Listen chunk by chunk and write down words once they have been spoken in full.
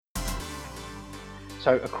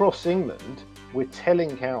So across England, we're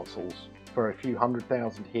telling councils for a few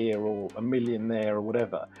 100,000 here or a million there or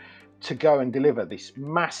whatever to go and deliver this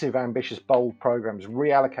massive, ambitious, bold programs,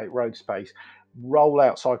 reallocate road space, roll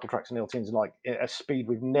out cycle tracks and LTNs like at a speed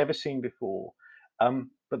we've never seen before.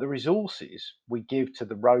 But the resources we give to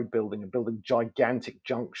the road building and building gigantic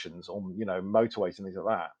junctions on, motorways and things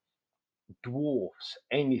like that dwarfs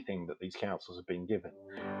anything that these councils have been given.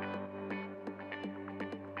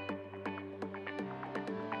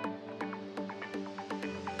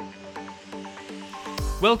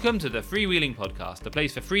 Welcome to the Freewheeling Podcast, a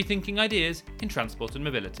place for free-thinking ideas in transport and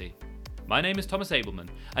mobility. My name is Thomas Abelman,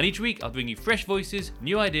 and each week I'll bring you fresh voices,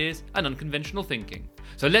 new ideas, and unconventional thinking.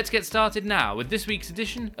 So let's get started now with this week's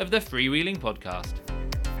edition of the Freewheeling Podcast.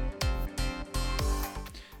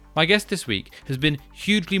 My guest this week has been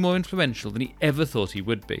hugely more influential than he ever thought he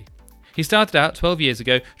would be. He started out 12 years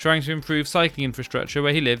ago trying to improve cycling infrastructure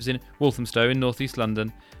where he lives in Walthamstow in northeast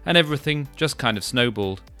London, and everything just kind of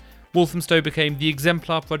snowballed. Walthamstow became the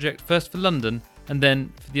exemplar project first for London and then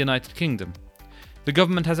for the United Kingdom. The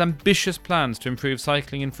government has ambitious plans to improve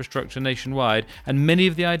cycling infrastructure nationwide, and many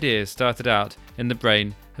of the ideas started out in the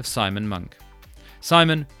brain of Simon Munk.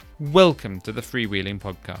 Simon, welcome to the Freewheeling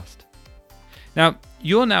Podcast. Now,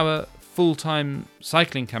 you're now a full-time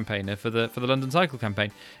cycling campaigner for the London Cycle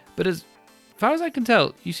Campaign, but as far as I can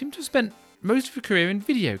tell, you seem to have spent most of your career in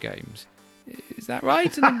video games. Is that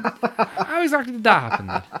right? And how exactly did that happen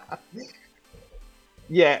then?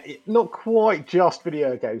 Yeah, not quite just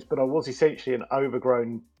video games, but I was essentially an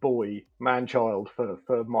overgrown boy, man-child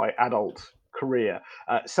for my adult career.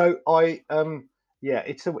 It's a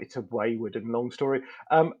wayward and long story.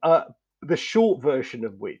 The short version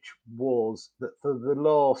of which was that for the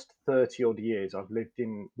last 30 odd years, I've lived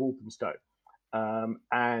in Walthamstow.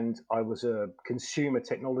 And I was a consumer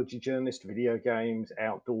technology journalist, video games,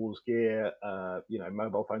 outdoors gear,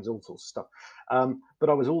 mobile phones, all sorts of stuff. But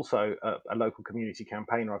I was also a local community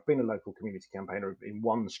campaigner. I've been a local community campaigner in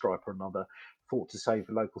one stripe or another, fought to save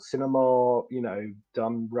the local cinema,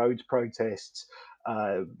 done roads protests,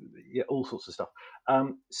 all sorts of stuff.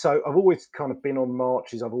 So I've always kind of been on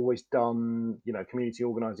marches. I've always done, community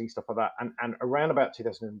organising, stuff like that. And around about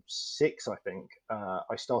 2006, I think,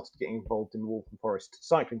 I started getting involved in the Waltham Forest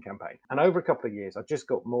cycling campaign. And over a couple of years, I just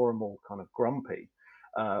got more and more kind of grumpy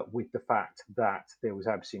with the fact that there was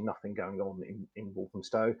absolutely nothing going on in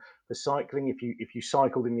Walthamstow. For cycling, if you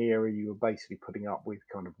cycled in the area, you were basically putting up with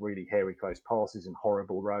kind of really hairy close passes and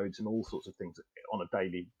horrible roads and all sorts of things on a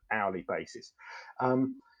daily, hourly basis.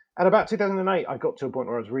 And about 2008, I got to a point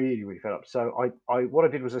where I was really, really fed up. So what I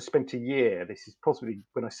did was I spent a year. This is possibly,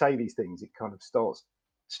 when I say these things, it kind of starts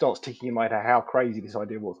ticking in my head how crazy this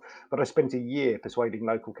idea was. But I spent a year persuading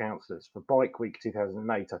local councillors for Bike Week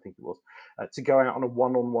 2008, I think it was, to go out on a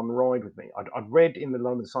one-on-one ride with me. I'd read in the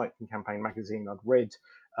London Cycling Campaign magazine, I'd read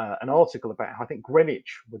an article about how I think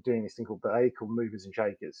Greenwich were doing this thing called Movers and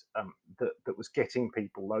Shakers, that was getting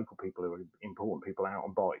local people who were important people out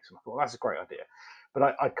on bikes. And I thought, well, that's a great idea.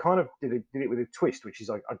 But I kind of did it with a twist, which is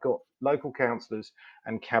I got local councillors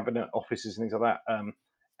and cabinet officers and things like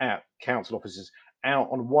that, council officers out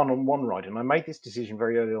on one-on-one ride. And I made this decision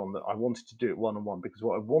very early on that I wanted to do it one-on-one, because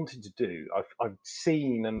what I wanted to do, I've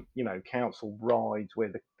seen council rides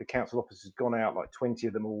where the council officers have gone out, like 20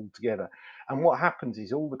 of them all together. And what happens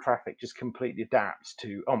is all the traffic just completely adapts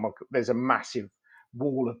to, oh my God, there's a massive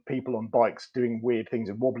wall of people on bikes doing weird things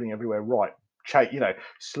and wobbling everywhere. Right.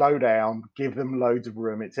 Slow down, give them loads of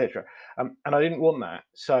room, etc. And I didn't want that.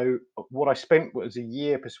 So what I spent was a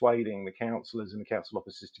year persuading the councillors and the council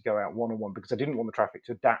officers to go out one-on-one, because I didn't want the traffic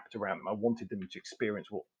to adapt around them. I wanted them to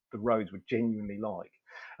experience what the roads were genuinely like.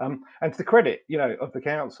 And to the credit, of the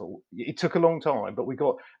council, it took a long time, but we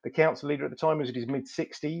got the council leader at the time, who was in his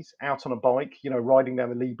mid-60s, out on a bike, riding down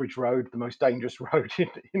the Lea Bridge Road, the most dangerous road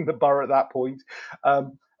in the borough at that point.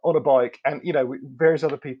 On a bike, and various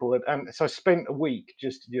other people, and so I spent a week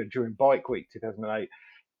just during Bike Week 2008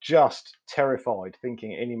 just terrified,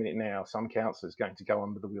 thinking any minute now some councillor is going to go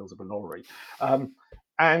under the wheels of a lorry, but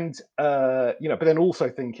then also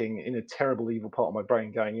thinking in a terrible evil part of my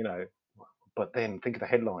brain going, but then think of the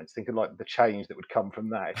headlines, think of like the change that would come from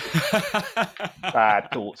that. Bad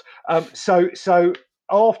thoughts. So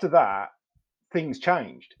after that, things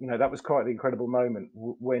changed. That was quite the incredible moment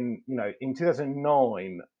when, in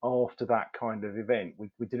 2009, after that kind of event,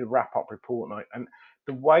 we did a wrap-up report night, and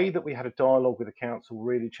the way that we had a dialogue with the council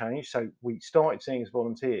really changed. So we started seeing as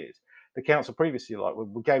volunteers. The council previously, like,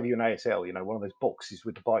 we gave you an ASL, one of those boxes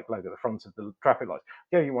with the bike logo at the front of the traffic lights.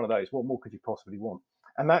 Gave you one of those. What more could you possibly want?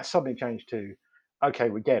 And that suddenly changed to, okay,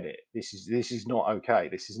 we get it. This is not okay.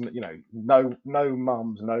 This is, no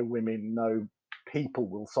mums, no women, no people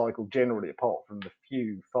will cycle generally, apart from the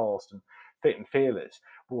few fast and fit and fearless,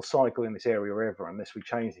 will cycle in this area ever unless we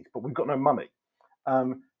change things. But we've got no money.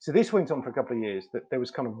 So this went on for a couple of years. That there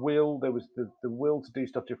was kind of will, there was the will to do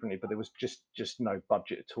stuff differently, but there was just no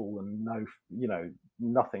budget at all, and no,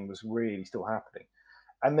 nothing was really still happening.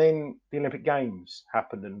 And then the Olympic Games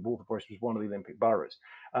happened, and Waltham Forest was one of the Olympic boroughs.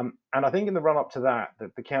 And I think in the run up to that,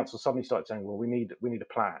 the council suddenly started saying, "Well, we need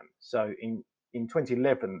a plan." So in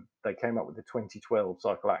 2011, they came up with the 2012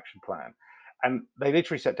 Cycle Action Plan, and they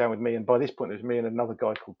literally sat down with me. And by this point, it was me and another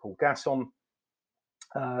guy called Paul Gasson,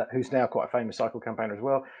 who's now quite a famous cycle campaigner as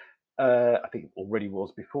well. I think already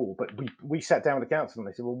was before, but we sat down with the council and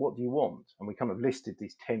they said, "Well, what do you want?" And we kind of listed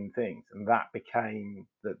these 10 things, and that became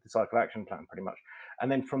the cycle action plan pretty much.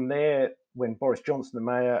 And then from there, when Boris Johnson, the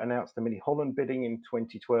mayor, announced the Mini Holland bidding in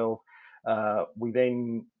 2012, we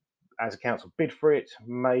then, as a council, bid for it,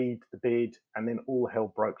 made the bid, and then all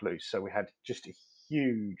hell broke loose. So we had just a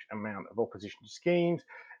huge amount of opposition to schemes.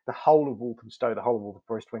 The whole of Walthamstow, the whole of Waltham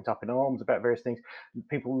Forest went up in arms about various things.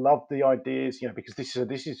 People loved the ideas, because this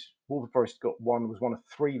is Waltham Forest was one of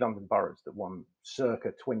 3 London boroughs that won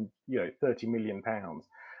circa 30 million pounds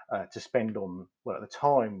to spend on, well, at the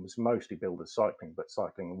time was mostly billed as cycling, but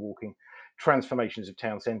cycling and walking transformations of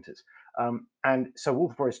town centres. And so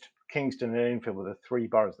Waltham Forest, Kingston, and Enfield were the 3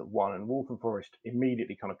 boroughs that won, and Waltham Forest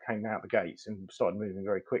immediately kind of came out the gates and started moving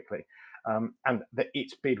very quickly. And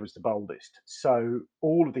its bid was the boldest. So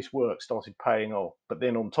all of this work started paying off. But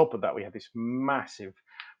then on top of that, we had this massive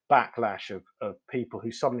backlash of people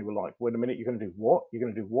who suddenly were like, "Wait a minute, you're going to do what? You're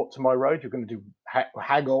going to do what to my road? You're going to do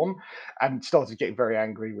hag on?" And started getting very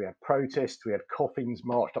angry. We had protests. We had coffins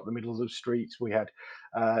marched up the middle of the streets. We had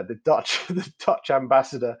the Dutch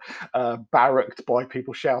ambassador barracked by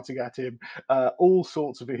people shouting at him. All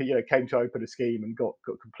sorts of came to open a scheme and got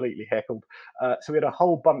completely heckled. So we had a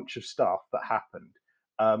whole bunch of stuff that happened,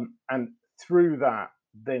 and through that,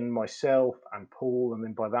 then myself and Paul, and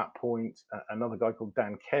then by that point, another guy called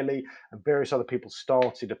Dan Kelly and various other people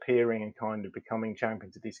started appearing and kind of becoming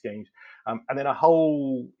champions of these schemes. And then a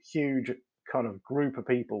whole huge kind of group of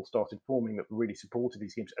people started forming that really supported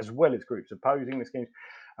these schemes, as well as groups opposing the schemes.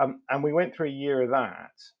 And we went through a year of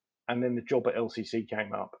that. And then the job at LCC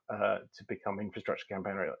came up to become infrastructure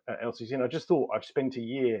campaigner at LCC. And I just thought, I've spent a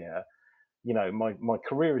year, my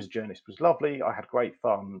career as a journalist was lovely. I had great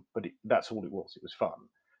fun, but that's all it was. It was fun.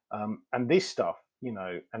 And this stuff,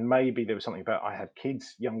 and maybe there was something about, I had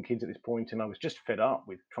young kids at this point, and I was just fed up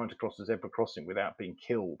with trying to cross the zebra crossing without being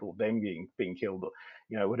killed, or them being killed,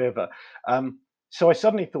 or whatever. So I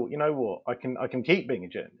suddenly thought, you know what, I can keep being a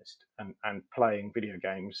journalist and playing video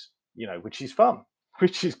games, which is fun,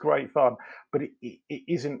 which is great fun, but it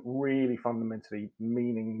isn't really fundamentally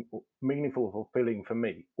meaningful or fulfilling for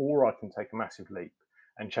me. Or I can take a massive leap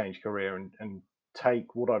and change career and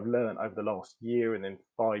take what I've learned over the last year and then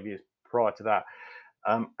 5 years prior to that,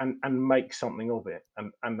 and make something of it.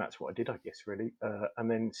 And that's what I did, I guess, really. And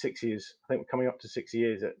then 6 years, I think, coming up to 6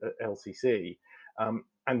 years at LCC,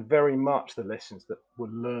 and very much the lessons that were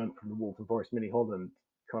learned from the Waltham Forest Mini Holland,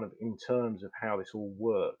 kind of in terms of how this all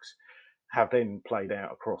works, have then played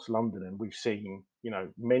out across London. And we've seen,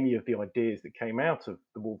 many of the ideas that came out of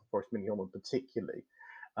the Waltham Forest Mini Holland particularly,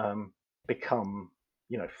 become,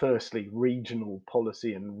 firstly regional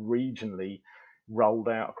policy and regionally rolled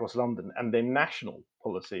out across London, and then national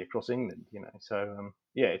policy across England. So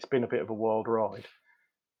yeah, it's been a bit of a wild ride.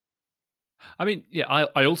 I mean, yeah,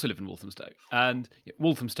 I also live in Walthamstow, and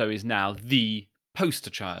Walthamstow is now the poster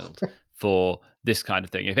child for this kind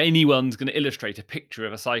of thing. If anyone's going to illustrate a picture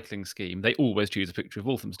of a cycling scheme, they always choose a picture of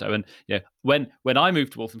Walthamstow. And when I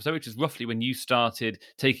moved to Walthamstow, which is roughly when you started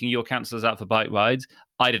taking your councillors out for bike rides,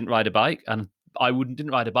 I didn't ride a bike, and I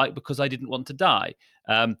didn't ride a bike because I didn't want to die.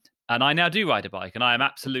 And I now do ride a bike, and I am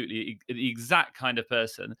absolutely the exact kind of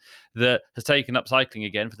person that has taken up cycling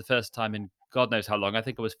again for the first time in God knows how long. I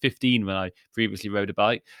think I was 15 when I previously rode a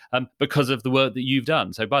bike, because of the work that you've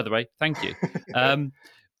done. So, by the way, thank you.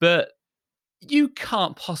 But you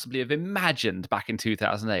can't possibly have imagined back in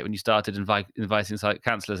 2008 when you started inviting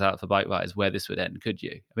councillors out for bike rides where this would end, could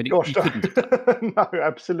you? I mean, Gosh, you couldn't have done. no,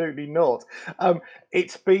 absolutely not.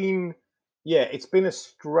 It's been, it's been a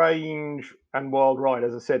strange and wild ride,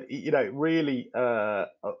 as I said. Really,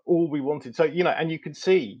 all we wanted. So, and you could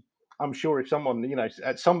see, I'm sure, if someone,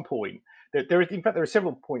 at some point, in fact, there are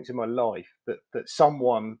several points in my life that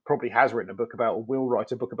someone probably has written a book about, or will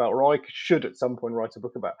write a book about, or I should at some point write a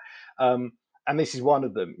book about. And this is one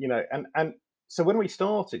of them. And so when we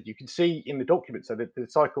started, you can see in the document, so the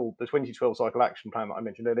 2012 cycle action plan that I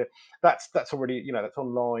mentioned earlier, that's already, that's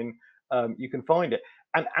online. You can find it,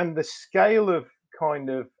 and the scale of kind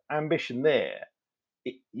of ambition there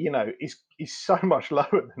is so much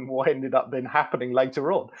lower than what ended up then happening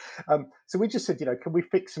later on. So we just said, can we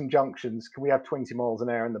fix some junctions? Can we have 20 miles an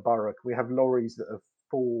hour in the borough? Can we have lorries that are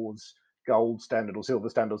fours, gold standard or silver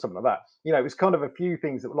standard or something like that? It was kind of a few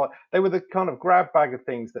things that were like, they were the kind of grab bag of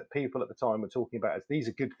things that people at the time were talking about as these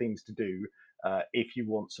are good things to do if you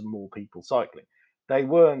want some more people cycling. They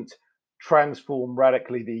weren't transform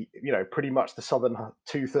radically pretty much the southern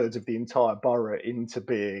two-thirds of the entire borough into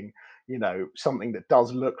being something that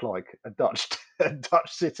does look like a Dutch a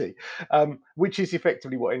Dutch city, which is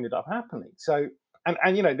effectively what ended up happening. So, and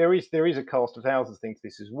there is a cast of thousands thing to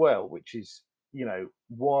this as well, which is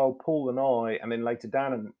while Paul and I, and then later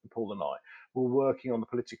Dan and Paul and I, were working on the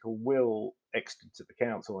political will extant at the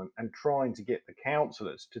council and trying to get the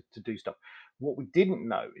councillors to do stuff. What we didn't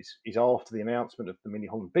know is after the announcement of the Mini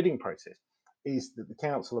Holland bidding process, is that the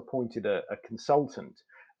council appointed a consultant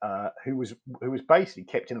who was basically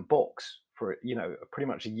kept in a box for pretty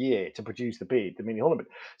much a year to produce the Mini Holland bid.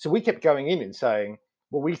 So we kept going in and saying,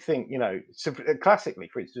 well, we think so classically,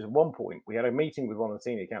 for instance, at one point we had a meeting with one of the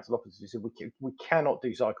senior council officers who said we cannot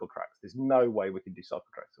do cycle tracks. There's no way we can do cycle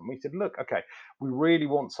tracks. And we said, look, okay, we really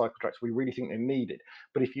want cycle tracks. We really think they're needed.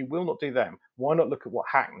 But if you will not do them, why not look at what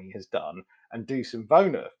Hackney has done and do some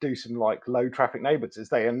VONERF, do some like low traffic neighbourhoods as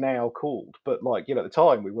they are now called. But like, at the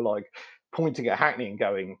time we were like pointing at Hackney and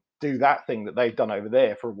going, do that thing that they've done over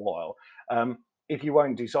there for a while. If you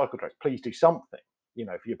won't do cycle tracks, please do something,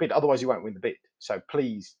 for your bid. Otherwise you won't win the bid. So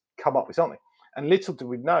please come up with something. And little did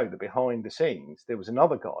we know that behind the scenes, there was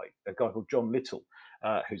another guy, a guy called John Little,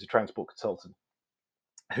 who's a transport consultant,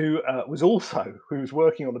 who was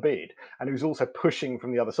working on the bid and who was also pushing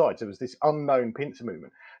from the other side. So there was this unknown pincer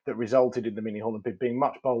movement that resulted in the Mini Holland bid being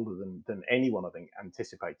much bolder than anyone I think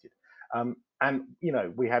anticipated. And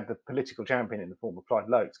we had the political champion in the form of Clyde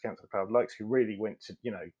Lokes, Councillor Clyde Lokes, who really went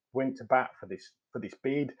to bat for this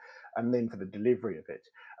bid and then for the delivery of it.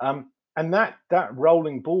 And that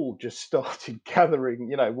rolling ball just started gathering.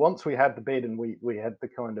 Once we had the bid and we had the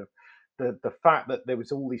kind of the fact that there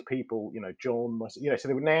was all these people, John, so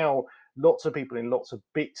there were now lots of people in lots of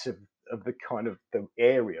bits of the kind of the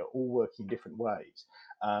area, all working different ways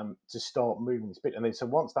to start moving this bit. And then so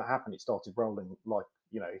once that happened, it started rolling like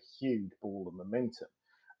a huge ball of momentum.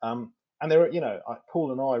 And there are,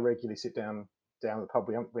 Paul and I regularly sit down at the pub.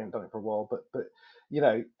 We haven't done it for a while, but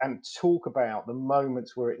and talk about the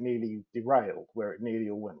moments where it nearly derailed, where it nearly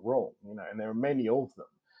all went wrong. And there are many of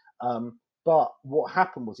them. But what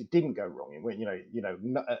happened was it didn't go wrong. It went,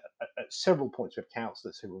 at several points we had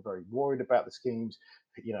councillors who were very worried about the schemes.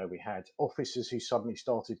 We had officers who suddenly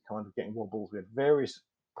started kind of getting wobbles. We had various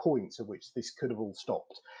points at which this could have all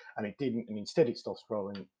stopped, and it didn't. And instead, it starts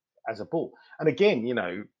rolling as a ball. And again,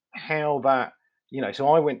 how that, so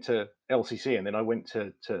I went to LCC and then I went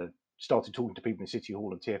to started talking to people in City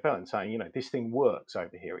Hall and TfL and saying, this thing works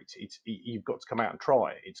over here. It's you've got to come out and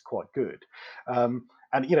try it. It's quite good.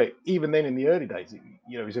 And even then in the early days,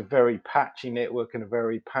 it was a very patchy network and a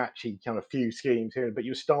very patchy kind of few schemes here. But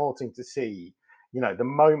you're starting to see, the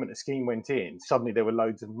moment a scheme went in, suddenly there were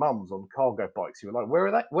loads of mums on cargo bikes who were like, where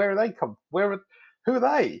are they? Where are they come? Who are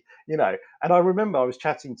they? And I remember I was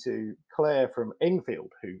chatting to Claire from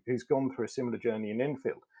Enfield, who's gone through a similar journey in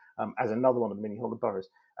Enfield as another one of the Mini Holland boroughs.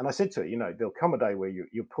 And I said to her, there'll come a day where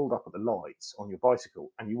you're pulled up at the lights on your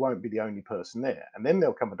bicycle and you won't be the only person there. And then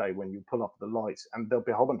there'll come a day when you pull up at the lights and there'll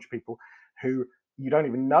be a whole bunch of people who you don't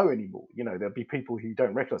even know anymore. There'll be people who you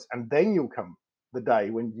don't recognize. And then you'll come the day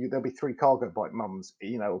when there'll be 3 cargo bike mums,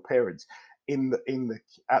 or parents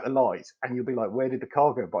at the lights, and you'll be like, where did the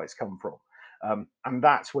cargo bikes come from? And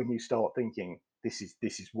that's when you start thinking, this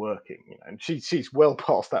is working, and she's well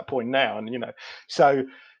past that point now. And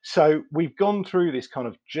so we've gone through this kind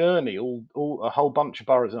of journey, all a whole bunch of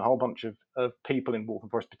boroughs and a whole bunch of people in Waltham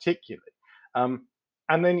Forest particularly.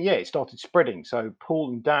 And then it started spreading. So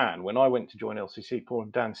Paul and Dan, when I went to join LCC, Paul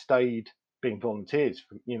and Dan stayed being volunteers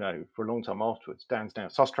for a long time afterwards. Dan's now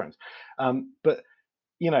at Sustrans, but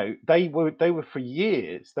they were for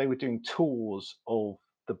years they were doing tours of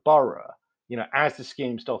the borough. As the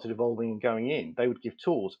scheme started evolving and going in, they would give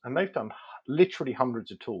tours, and they've done literally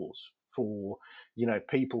hundreds of tours for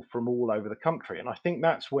people from all over the country. And I think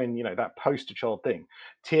that's when that poster child thing,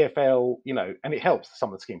 TfL, and it helps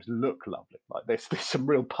some of the schemes look lovely. Like there's some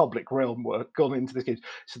real public realm work gone into the schemes,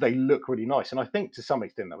 so they look really nice. And I think to some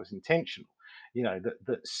extent that was intentional.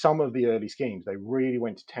 That some of the early schemes, they really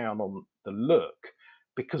went to town on the look,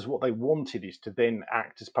 because what they wanted is to then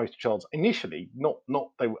act as poster childs initially.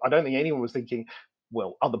 I don't think anyone was thinking,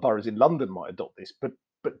 well, other boroughs in London might adopt this, but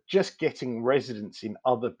but just getting residents in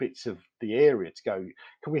other bits of the area to go,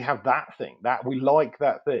 can we have that thing? That we like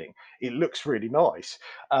that thing. It looks really nice.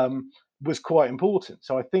 Was quite important.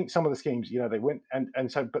 So I think some of the schemes, they went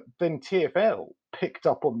and so, but then TFL picked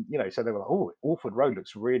up on, so they were like, oh, Orford Road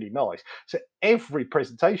looks really nice. So every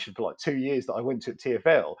presentation for like 2 years that I went to at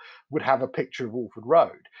TFL would have a picture of Orford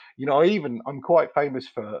Road. I'm quite famous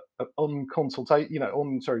for on consultation,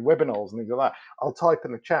 webinars and things like that. I'll type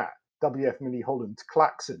in the chat WF Mini Holland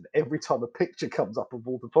Klaxon every time a picture comes up of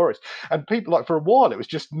Waltham Forest. And people, like, for a while, it was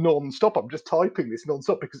just non-stop. I'm just typing this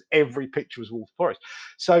non-stop because every picture was Waltham Forest.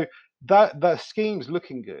 So that the scheme's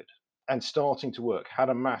looking good and starting to work had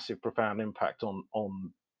a massive, profound impact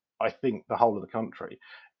on I think the whole of the country,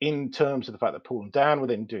 in terms of the fact that Paul and Dan were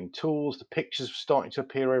then doing tours, the pictures were starting to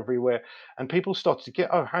appear everywhere, and people started to get,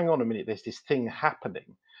 oh, hang on a minute, there's this thing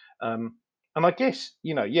happening. And I guess,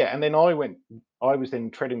 yeah, and then I was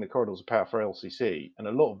then treading the corridors of power for LCC, and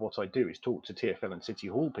a lot of what I do is talk to TFL and City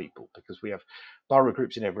Hall people, because we have borough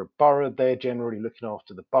groups in every borough. They're generally looking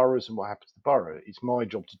after the boroughs and what happens to the borough. It's my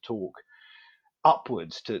job to talk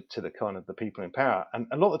upwards to the kind of the people in power. And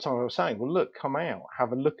a lot of the time I was saying, well, look, come out,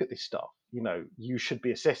 have a look at this stuff. You should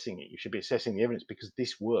be assessing it. You should be assessing the evidence, because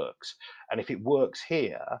this works. And if it works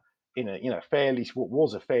here in a, what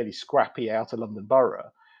was a fairly scrappy outer London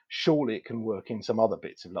borough, surely it can work in some other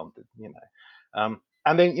bits of London.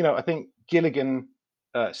 And then, I think Gilligan,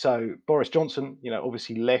 so Boris Johnson,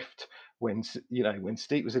 obviously left when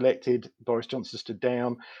Steve was elected. Boris Johnson stood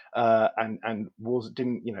down, and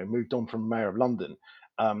moved on from mayor of London.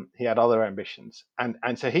 He had other ambitions,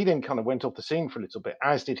 and so he then kind of went off the scene for a little bit,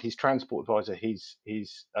 as did his transport advisor, his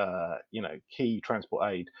key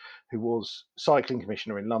transport aide, who was cycling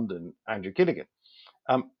commissioner in London, Andrew Gilligan.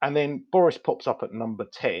 And then Boris pops up at number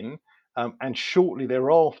 10, and shortly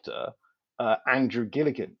thereafter, Andrew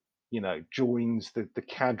Gilligan, joins the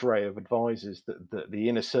cadre of advisors, the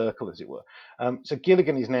inner circle, as it were. So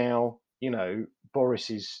Gilligan is now,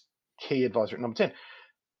 Boris's key advisor at number 10.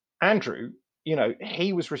 Andrew,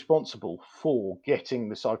 he was responsible for getting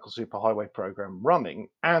the Cycle Superhighway program running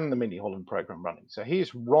and the Mini Holland program running. So he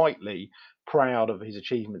is rightly proud of his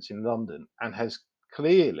achievements in London, and has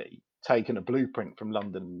clearly taken a blueprint from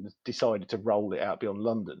London and decided to roll it out beyond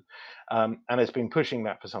London, and has been pushing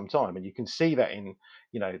that for some time. And you can see that in,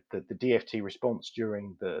 the DFT response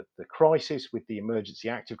during the crisis with the emergency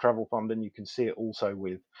active travel fund, and you can see it also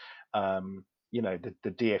with the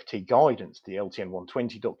DFT guidance, the LTN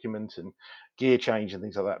 120 document, and gear change and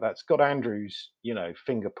things like that. That's got Andrew's,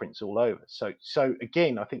 fingerprints all over. So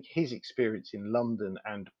again, I think his experience in London,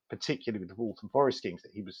 and particularly with the Waltham Forest schemes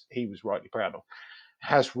that he was rightly proud of,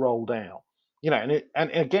 has rolled out.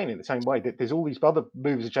 And again, in the same way that there's all these other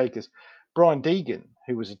movers and shakers. Brian Deegan,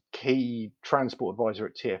 who was a key transport advisor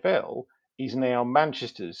at TFL, is now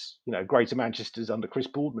Manchester's, Greater Manchester's, under Chris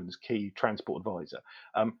Boardman's, key transport advisor.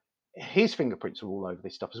 His fingerprints are all over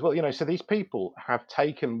this stuff as well. So these people have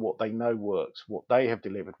taken what they know works, what they have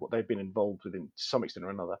delivered, what they've been involved with in some extent or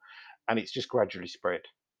another, and it's just gradually spread.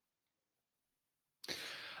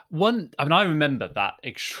 I remember that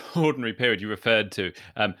extraordinary period you referred to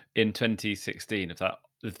in 2016 of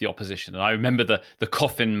the opposition, and I remember the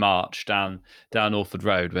coffin march down Orford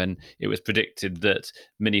Road when it was predicted that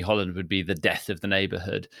Mini Holland would be the death of the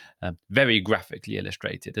neighbourhood, very graphically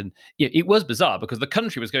illustrated. And it was bizarre because the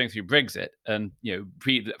country was going through Brexit, and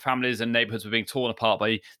families and neighbourhoods were being torn apart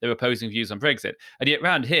by their opposing views on Brexit. And yet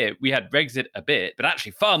round here we had Brexit a bit, but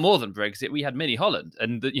actually far more than Brexit, we had Mini Holland,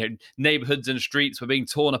 and neighbourhoods and streets were being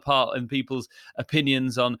torn apart, and people's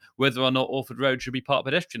opinions on whether or not Orford Road should be part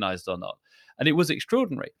pedestrianised or not. And it was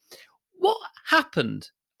extraordinary. What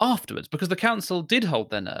happened afterwards? Because the council did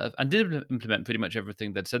hold their nerve and did implement pretty much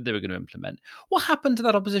everything they'd said they were going to implement. What happened to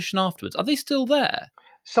that opposition afterwards? Are they still there?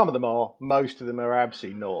 Some of them are. Most of them are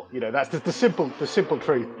absolutely not. That's the simple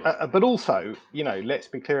truth. But also, let's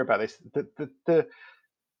be clear about this.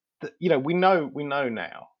 We know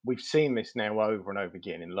now. We've seen this now over and over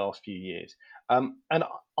again in the last few years. And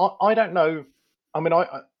I don't know. I mean,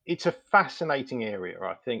 it's a fascinating area.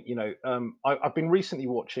 I think. I've been recently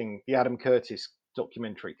watching the Adam Curtis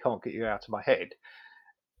documentary, "Can't Get You Out of My Head,"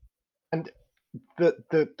 and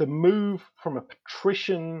the move from a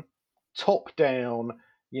patrician, top down,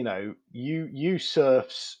 you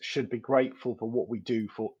serfs should be grateful for what we do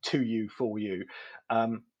for you,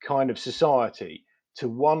 kind of society, to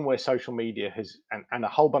one where social media has, and a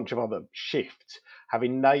whole bunch of other shifts have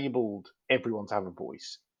enabled everyone to have a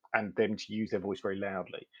voice, and them to use their voice very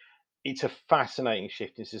loudly. It's a fascinating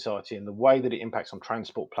shift in society, and the way that it impacts on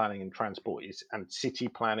transport planning and transport and city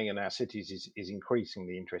planning in our cities is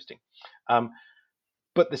increasingly interesting.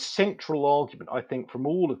 But the central argument, I think, from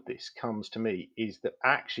all of this comes to me is that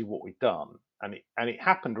actually what we've done, and it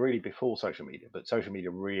happened really before social media, but social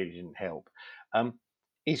media really didn't help, um,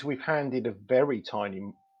 is we've handed a very tiny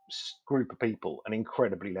group of people an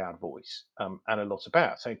incredibly loud voice, and a lot of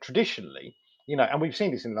power. So traditionally, and we've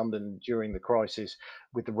seen this in London during the crisis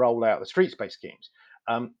with the rollout of the street space schemes.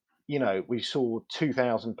 Um, we saw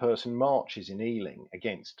 2,000-person marches in Ealing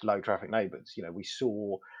against low traffic neighbourhoods. We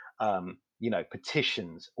saw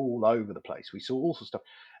petitions all over the place. We saw all sorts of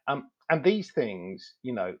stuff. And these things,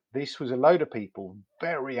 this was a load of people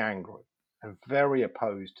very angry and very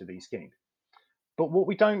opposed to these schemes. But what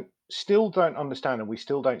we still don't understand, and we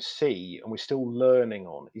still don't see, and we're still learning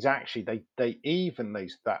on, is actually they even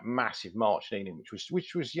these that massive march in Ealing,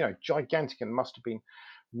 which was gigantic and must have been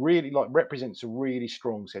really, like, represents a really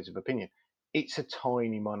strong set of opinion. It's a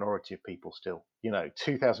tiny minority of people still.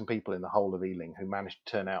 2,000 people in the whole of Ealing who managed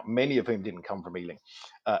to turn out, many of whom didn't come from Ealing,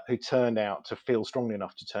 who turned out to feel strongly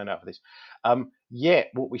enough to turn out for this. Yet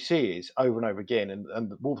what we see is over and over again, and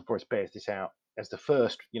the Waltham Forest bears this out as the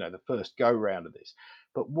first go round of this.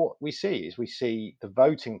 But what we see is the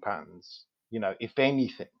voting patterns. If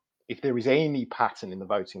anything, if there is any pattern in the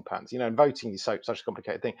voting patterns, and voting is such a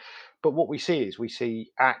complicated thing. But what we see is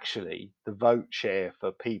actually the vote share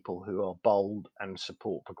for people who are bold and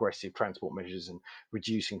support progressive transport measures and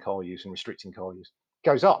reducing car use and restricting car use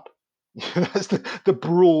goes up. That's the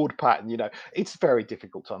broad pattern. It's very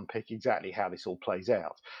difficult to unpick exactly how this all plays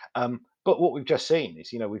out. But what we've just seen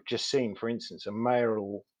is, for instance, a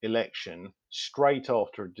mayoral election straight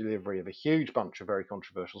after a delivery of a huge bunch of very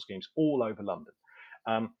controversial schemes all over London.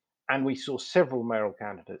 Um, and we saw several mayoral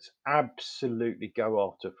candidates absolutely go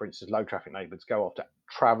after, for instance, low traffic neighbourhoods, go after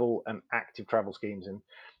travel and active travel schemes and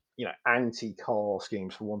anti-car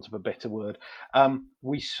schemes, for want of a better word.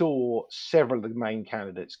 We saw several of the main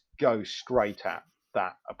candidates go straight at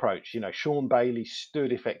that approach. Sean Bailey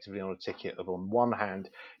stood effectively on a ticket of, on one hand,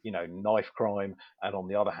 knife crime, and on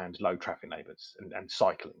the other hand, low traffic neighbourhoods and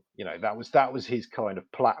cycling. That was his kind of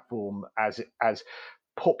platform as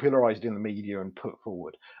popularized in the media and put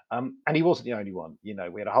forward. And he wasn't the only one.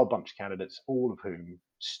 We had a whole bunch of candidates, all of whom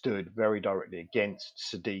stood very directly against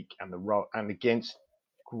Sadiq and against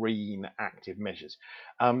green active measures.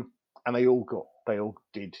 And they all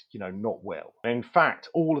did, not well. And in fact,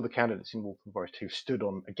 all of the candidates in Waltham Forest who stood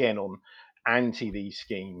on anti these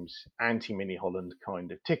schemes, anti Mini Holland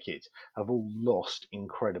kind of tickets, have all lost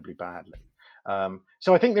incredibly badly.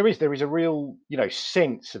 So I think there is a real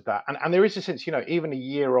sense of that, and there is a sense, even a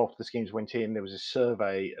year after the schemes went in, there was a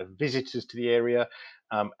survey of visitors to the area,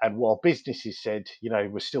 and while businesses said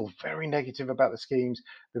were still very negative about the schemes,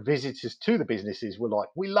 the visitors to the businesses were like,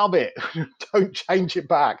 "We love it, don't change it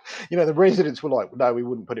back." The residents were like, "No, we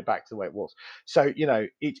wouldn't put it back to the way it was." So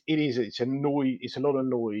it's a lot of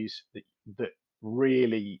noise that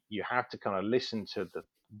really you have to kind of listen to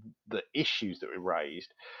the issues that were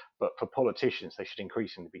raised. But for politicians, they should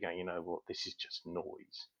increasingly be going, what, this is just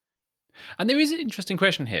noise. And there is an interesting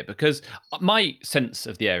question here because my sense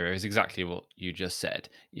of the area is exactly what you just said.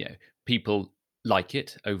 People like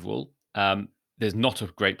it overall. There's not a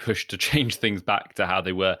great push to change things back to how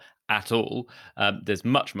they were at all. There's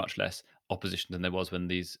much, much less opposition than there was when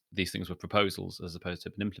these things were proposals as opposed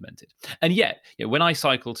to been implemented. And yet, when I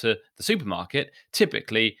cycle to the supermarket,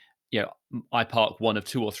 typically, I park one of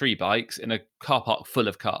two or three bikes in a car park full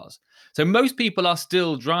of cars. So most people are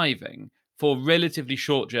still driving for relatively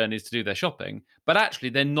short journeys to do their shopping, but actually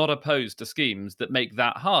they're not opposed to schemes that make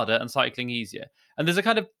that harder and cycling easier. And there's a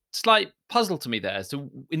kind of slight puzzle to me there. So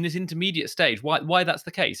in this intermediate stage, why that's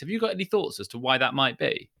the case? Have you got any thoughts as to why that might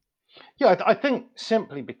be? Yeah, I think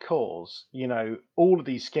simply because all of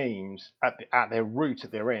these schemes at their root,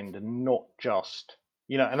 at their end, are not just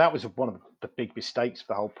and that was one of the big mistakes of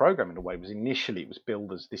the whole program in a way. Was initially it was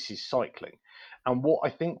billed as this is cycling, and what I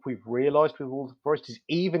think we've realised with all the forest is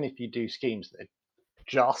even if you do schemes that are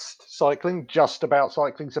just about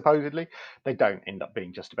cycling, supposedly, they don't end up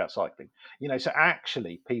being just about cycling. So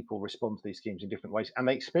actually people respond to these schemes in different ways and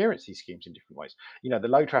they experience these schemes in different ways. The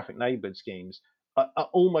low traffic neighbourhood schemes are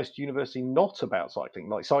almost universally not about cycling.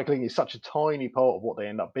 Like, cycling is such a tiny part of what they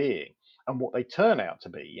end up being, and what they turn out to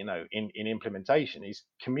be, in implementation, is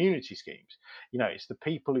community schemes. It's the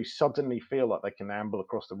people who suddenly feel like they can amble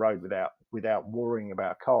across the road without worrying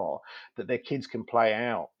about a car, that their kids can play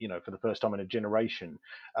out, for the first time in a generation,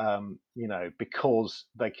 because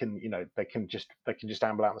they can just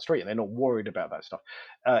amble out in the street and they're not worried about that stuff.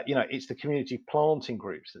 It's the community planting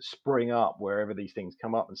groups that spring up wherever these things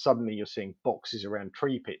come up, and suddenly you're seeing boxes around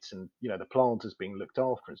tree pits, and the planters being looked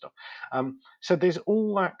after and stuff. So there's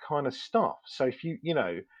all that kind of stuff. So if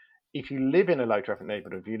if you live in a low traffic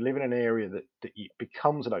neighbourhood, if you live in an area that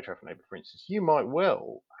becomes a low traffic neighbourhood, for instance, you might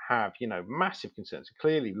well have, massive concerns.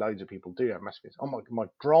 Clearly, loads of people do have massive concerns. Oh my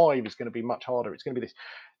drive is going to be much harder. It's going to be this.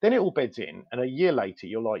 Then it all beds in, and a year later,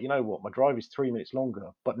 you're like, you know what, my drive is 3 minutes longer,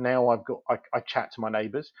 but now I chat to my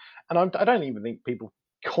neighbours, and I don't even think people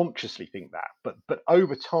consciously think that, but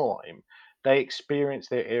over time, they experience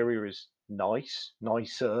their area as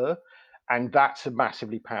nicer, and that's a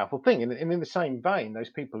massively powerful thing. And in the same vein, those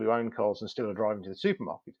people who own cars and still are driving to the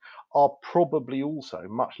supermarket are probably also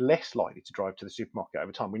much less likely to drive to the supermarket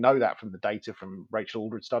over time. We know that from the data from Rachel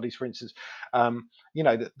Aldred studies, for instance.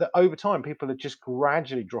 That over time, people are just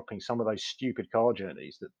gradually dropping some of those stupid car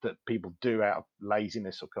journeys that people do out of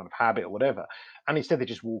laziness or kind of habit or whatever. And instead, they're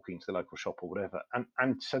just walking to the local shop or whatever.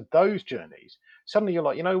 And so those journeys, suddenly you're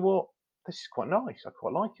like, you know what? This is quite nice. I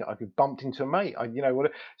quite like it. I could bumped into a mate.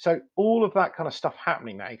 So all of that kind of stuff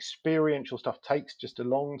happening, that experiential stuff takes just a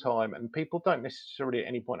long time, and people don't necessarily at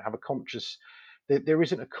any point have a conscious. There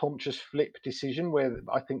isn't a conscious flip decision where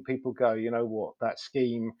I think people go, you know what, that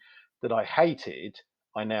scheme that I hated,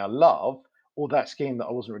 I now love, or that scheme that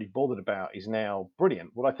I wasn't really bothered about is now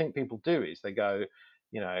brilliant. What I think people do is they go,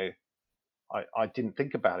 you know, I didn't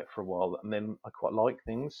think about it for a while, and then I quite like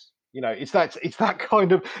things. It's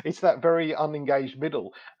that very unengaged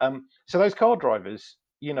middle. So those car drivers,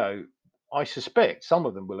 I suspect some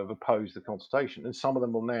of them will have opposed the consultation, and some of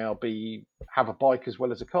them will now have a bike as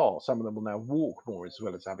well as a car. Some of them will now walk more as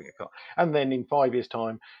well as having a car, and then in 5 years'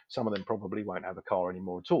 time, some of them probably won't have a car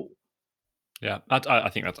anymore at all. Yeah, I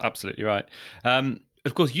think that's absolutely right.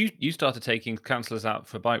 Of course, you started taking councillors out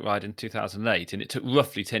for a bike ride in 2008, and it took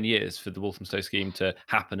roughly 10 years for the Walthamstow scheme to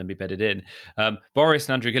happen and be bedded in. Boris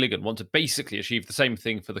and Andrew Gilligan want to basically achieve the same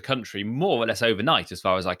thing for the country, more or less overnight, as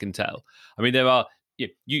far as I can tell. I mean,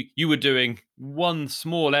 you were doing one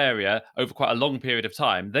small area over quite a long period of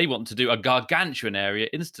time. They want to do a gargantuan area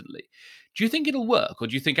instantly. Do you think it'll work, or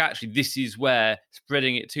do you think actually this is where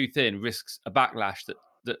spreading it too thin risks a backlash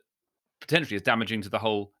that potentially is damaging to the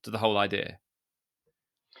whole idea?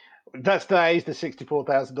 That is the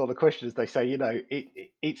 $64,000 question, as they say.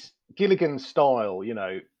 It's Gilligan's style.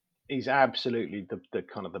 Is absolutely the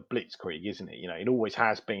kind of the blitzkrieg, isn't it? It always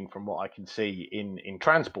has been, from what I can see in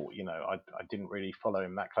transport. I didn't really follow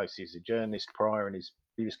him that closely as a journalist prior in his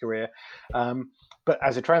previous career, but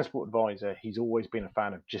as a transport advisor, he's always been a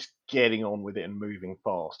fan of just getting on with it and moving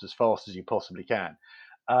fast as you possibly can.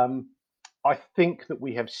 I think that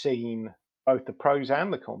we have seen both the pros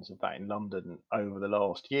and the cons of that in London over the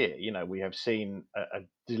last year. We have seen a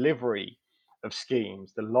delivery of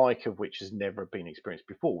schemes the like of which has never been experienced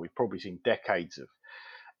before. We've probably seen decades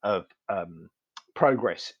of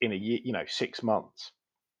progress in a year, 6 months.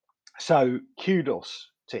 So kudos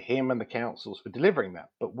to him and the councils for delivering that.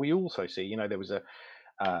 But we also see, there was a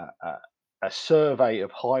survey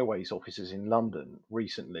of highways officers in London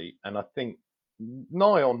recently, and I think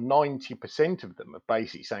nigh on 90% of them are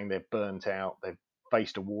basically saying they're burnt out, they've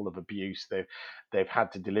faced a wall of abuse, they've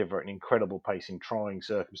had to deliver at an incredible pace in trying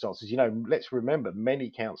circumstances. Let's remember, many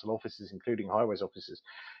council officers, including highways officers,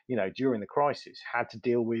 during the crisis had to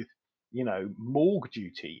deal with, morgue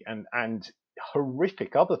duty and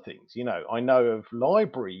horrific other things. I know of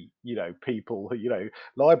library, people who,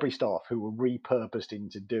 library staff who were repurposed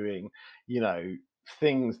into doing,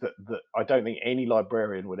 things that I don't think any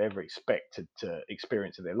librarian would ever expect to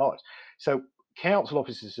experience in their lives. So council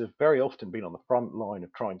officers have very often been on the front line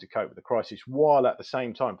of trying to cope with the crisis, while at the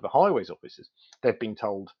same time, for the highways officers, they've been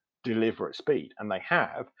told deliver at speed, and they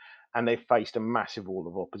have, and they've faced a massive wall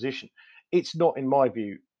of opposition. It's not, in my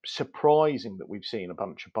view, surprising that we've seen a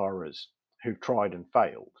bunch of boroughs who've tried and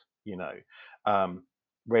failed.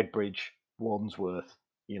 Redbridge, Wandsworth,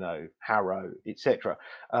 Harrow, etc.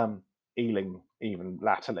 Ealing, even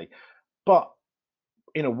latterly. But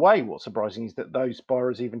in a way, what's surprising is that those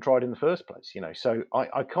boroughs even tried in the first place. So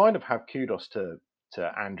I kind of have kudos to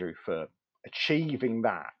Andrew for achieving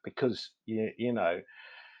that, because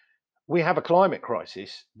we have a climate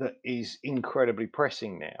crisis that is incredibly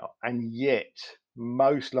pressing now, and yet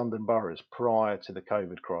most London boroughs prior to the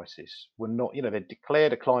COVID crisis were not, they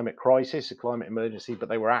declared a climate crisis, a climate emergency, but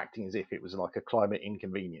they were acting as if it was like a climate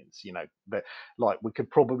inconvenience, that like we could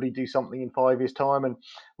probably do something in 5 years' time, and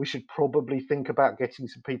we should probably think about getting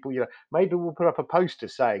some people, maybe we'll put up a poster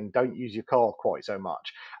saying don't use your car quite so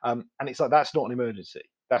much. And it's like, that's not an emergency.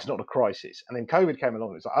 That's not a crisis. And then COVID came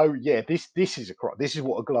along. It's like, oh yeah, this is this is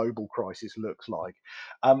what a global crisis looks like.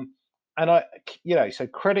 And so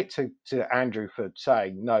credit to Andrew for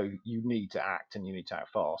saying no, you need to act and you need to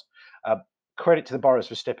act fast. credit to the boroughs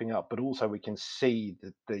for stepping up, but also we can see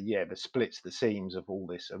the splits, the seams of all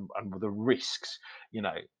this, and the risks.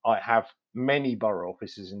 I have many borough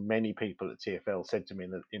officers and many people at TfL said to me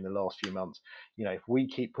in the last few months, if we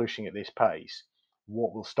keep pushing at this pace,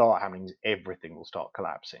 what will start happening is everything will start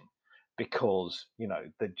collapsing because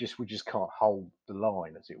we just can't hold the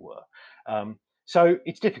line, as it were. So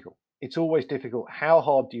it's difficult. It's always difficult. How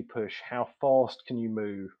hard do you push? How fast can you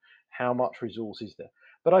move? How much resource is there?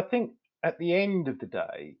 But I think at the end of the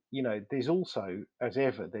day, there's also, as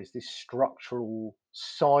ever, there's this structural,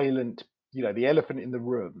 silent, the elephant in the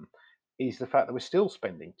room is the fact that we're still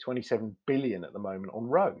spending 27 billion at the moment on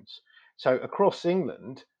roads. So across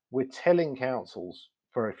England, we're telling councils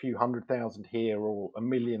for a few 100,000 here or a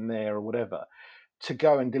million there or whatever to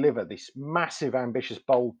go and deliver this massive, ambitious,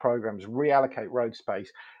 bold programs, reallocate road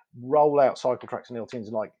space, roll out cycle tracks and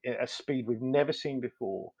LTNs like at a speed we've never seen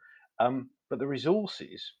before. But the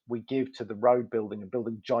resources we give to the road building and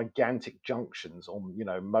building gigantic junctions on,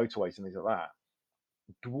 motorways and things like that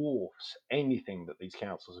dwarfs anything that these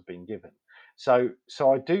councils have been given. So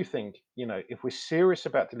I do think, if we're serious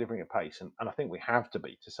about delivering at pace, and I think we have to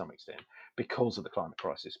be to some extent because of the climate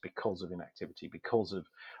crisis, because of inactivity, because of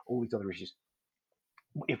all these other issues,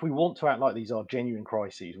 if we want to act like these are genuine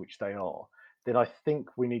crises, which they are, then I think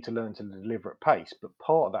we need to learn to deliver at pace. But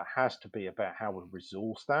part of that has to be about how we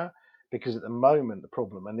resource that. Because at the moment, the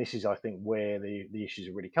problem, and this is, I think, where the issues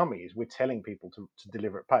are really coming, is we're telling people to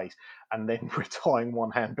deliver at pace, and then we're tying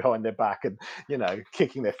one hand behind their back and,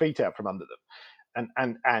 kicking their feet out from under them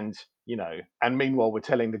and meanwhile we're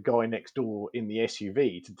telling the guy next door in the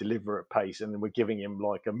SUV to deliver at pace, and then we're giving him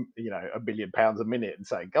like £1 billion a minute and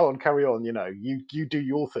saying, go on, carry on, you do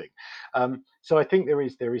your thing. So I think there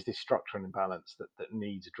is this structural imbalance that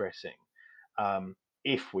needs addressing,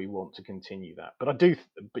 if we want to continue that. But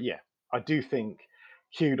I do think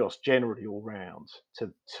kudos generally all round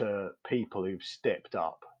to people who've stepped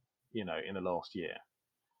up in the last year.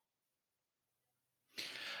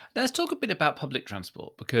 Let's talk a bit about public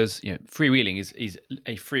transport, because Freewheeling is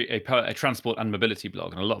a transport and mobility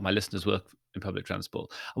blog, and a lot of my listeners work in public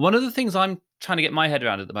transport. And one of the things I'm trying to get my head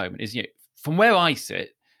around at the moment is, from where I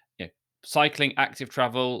sit, cycling, active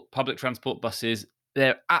travel, public transport, buses,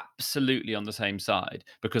 they're absolutely on the same side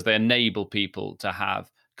because they enable people to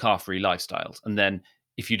have car-free lifestyles. And then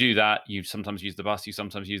if you do that, you sometimes use the bus, you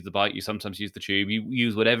sometimes use the bike, you sometimes use the tube, you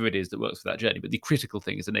use whatever it is that works for that journey. But the critical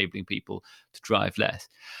thing is enabling people to drive less.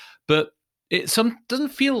 But it doesn't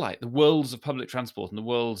feel like the worlds of public transport and the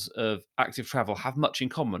worlds of active travel have much in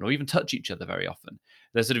common or even touch each other very often.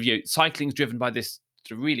 There's sort of, cycling's driven by this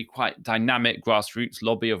really quite dynamic grassroots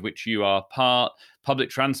lobby of which you are part. Public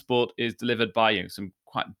transport is delivered by some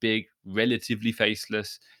quite big, relatively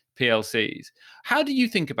faceless PLCs. How do you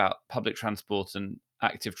think about public transport and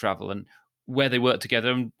active travel, and where they work together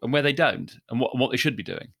and where they don't, and what they should be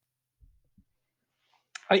doing?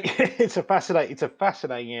 It's a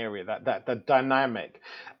fascinating area, that the dynamic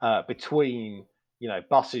between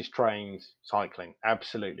buses, trains, cycling.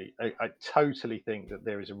 Absolutely, I totally think that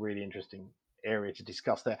there is a really interesting area to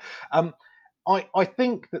discuss there. I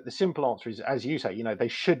think that the simple answer is, as you say, they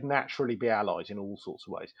should naturally be allies in all sorts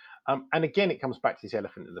of ways. And again, it comes back to this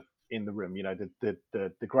elephant in the room.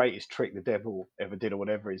 The greatest trick the devil ever did, or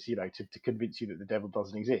whatever, is to convince you that the devil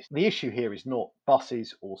doesn't exist. The issue here is not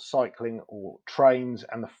buses or cycling or trains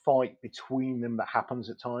and the fight between them that happens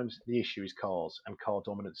at times. The issue is cars and car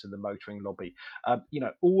dominance and the motoring lobby.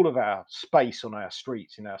 All of our space on our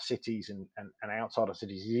streets in our cities and outside our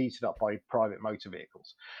cities is eaten up by private motor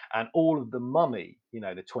vehicles, and all of the money,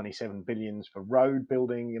 the 27 billions for road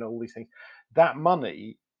building, all these things, that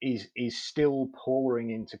money is still pouring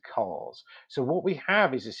into cars. So what we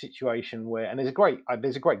have is a situation where, and there's a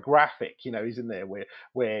great graphic, isn't there, where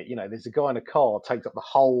there's a guy in a car takes up the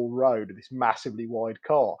whole road of this massively wide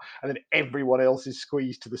car, and then everyone else is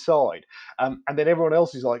squeezed to the side, and then everyone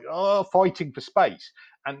else is like, fighting for space.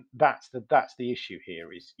 And that's the issue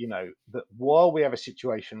here, is that while we have a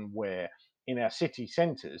situation where in our city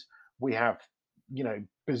centres we have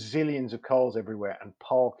bazillions of cars everywhere and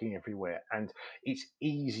parking everywhere, and it's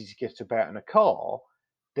easy to get about in a car,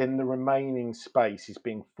 then the remaining space is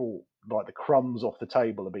being fought, like the crumbs off the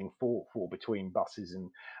table are being fought for between buses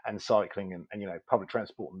and cycling and public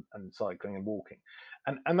transport and cycling and walking.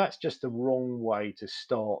 And that's just the wrong way to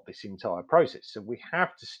start this entire process. So we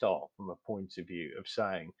have to start from a point of view of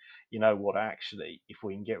saying, what, actually, if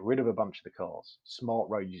we can get rid of a bunch of the cars, smart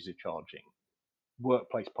road user charging,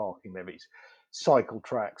 workplace parking levies, cycle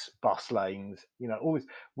tracks, bus lanes, all this,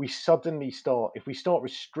 we suddenly start, if we start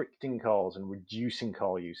restricting cars and reducing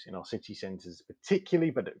car use in our city centres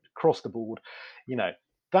particularly, but across the board,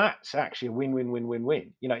 that's actually a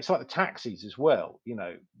win-win-win-win-win. It's like the taxis as well.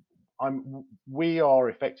 We are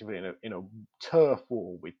effectively in a turf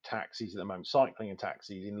war with taxis at the moment. Cycling and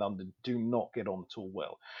taxis in London do not get on at all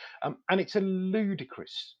well, and it's a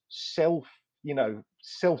ludicrous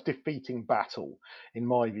self-defeating battle, in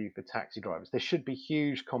my view, for taxi drivers. There should be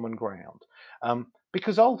huge common ground,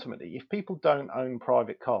 because ultimately, if people don't own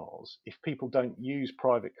private cars, if people don't use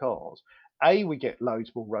private cars, A, we get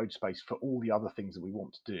loads more road space for all the other things that we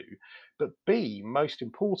want to do, but B, most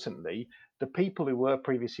importantly, the people who were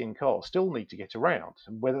previously in cars still need to get around,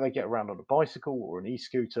 and whether they get around on a bicycle or an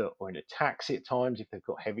e-scooter or in a taxi at times if they've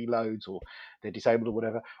got heavy loads or they're disabled or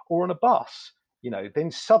whatever, or on a bus, then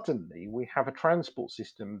suddenly we have a transport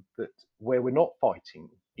system where we're not fighting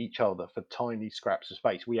each other for tiny scraps of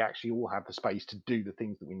space. We actually all have the space to do the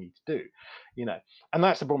things that we need to do, and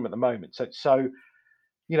that's the problem at the moment. So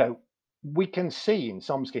you know, we can see in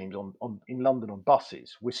some schemes in London on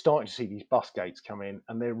buses, we're starting to see these bus gates come in,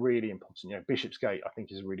 and they're really important. Bishopsgate, I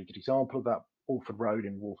think, is a really good example of that. Alford Road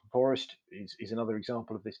in Waltham Forest is another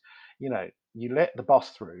example of this. You let the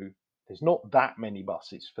bus through. There's not that many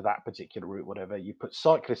buses for that particular route, whatever. You put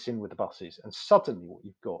cyclists in with the buses, and suddenly what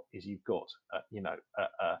you've got,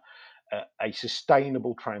 a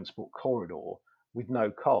sustainable transport corridor with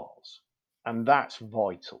no cars. And that's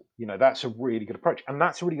vital. That's a really good approach. And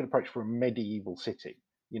that's a really good approach for a medieval city,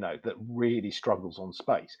 that really struggles on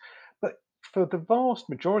space. But for the vast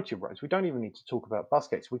majority of roads, we don't even need to talk about bus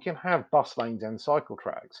gates. We can have bus lanes and cycle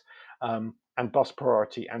tracks, and bus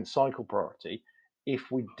priority and cycle priority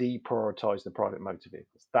if we deprioritize the private motor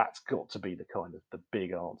vehicles. That's got to be the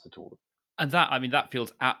big answer to all of it. And that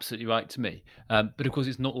feels absolutely right to me. But of course,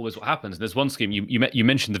 it's not always what happens. There's one scheme you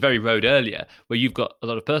mentioned the very road earlier, where you've got a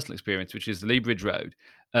lot of personal experience, which is the Lea Bridge Road.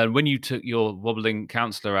 And when you took your wobbling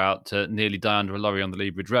councillor out to nearly die under a lorry on the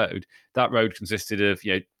Lea Bridge Road, that road consisted of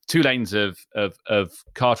 2 lanes of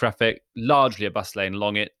car traffic, largely a bus lane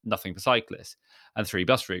along it, nothing for cyclists, and 3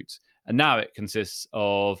 bus routes. And now it consists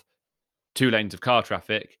of 2 lanes of car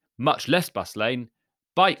traffic, much less bus lane,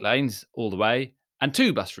 bike lanes all the way, and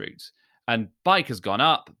 2 bus routes. And bike has gone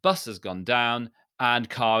up, bus has gone down, and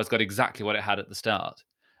car has got exactly what it had at the start.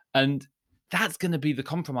 And that's going to be the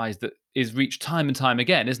compromise that is reached time and time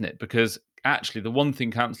again, isn't it? Because actually, the one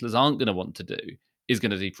thing councillors aren't going to want to do is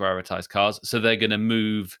going to deprioritise cars, so they're going to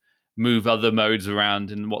move other modes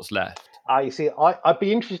around in what's left. I see. I'd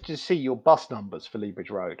be interested to see your bus numbers for Lea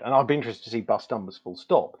Bridge Road, and I'd be interested to see bus numbers full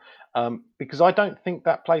stop, because I don't think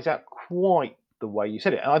that plays out quite the way you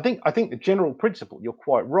said it. And I think the general principle, you're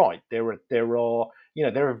quite right. There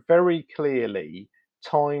are very clearly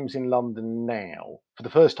times in London now, for the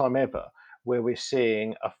first time ever, where we're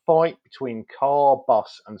seeing a fight between car,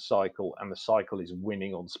 bus, and cycle, and the cycle is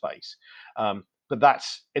winning on space. But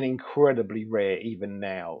that's an incredibly rare, even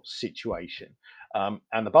now, situation.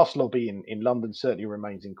 And the bus lobby in London certainly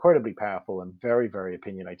remains incredibly powerful and very, very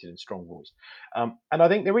opinionated and strong voice. And I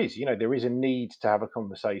think there is a need to have a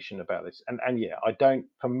conversation about this. And yeah, I don't,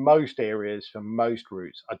 for most areas, for most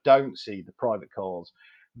routes, I don't see the private cars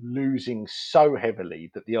losing so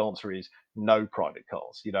heavily that the answer is no private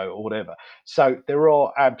cars, or whatever. So there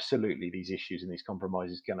are absolutely these issues and these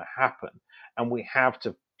compromises going to happen. And we have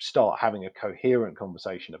to start having a coherent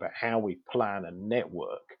conversation about how we plan and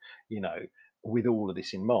network, with all of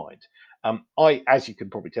this in mind. As you can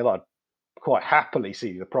probably tell, I'd quite happily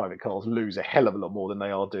see the private cars lose a hell of a lot more than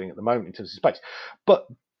they are doing at the moment in terms of space. But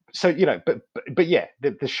but yeah,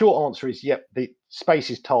 the short answer is, yep, the space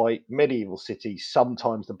is tight. Medieval city,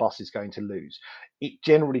 sometimes the bus is going to lose. It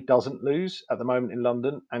generally doesn't lose at the moment in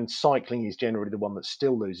London, and cycling is generally the one that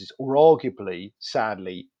still loses, or arguably,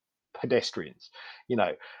 sadly, pedestrians.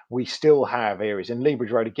 We still have areas, and Lea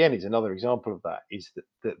Bridge Road again is another example of that. Is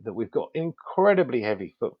that we've got incredibly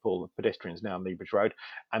heavy footfall of pedestrians now on Lea Bridge Road,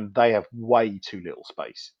 and they have way too little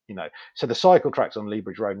space. So the cycle tracks on Lea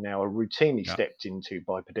Bridge Road now are routinely stepped into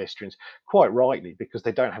by pedestrians, quite rightly, because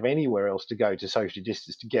they don't have anywhere else to go to socially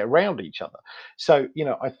distance to get around each other. So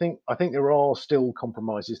I think there are still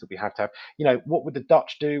compromises that we have to have. What would the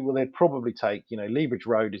Dutch do? Well, they'd probably take, Lea Bridge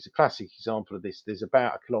Road is a classic example of this. There's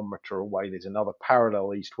about a kilometre away, there's another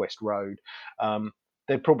parallel east-west road.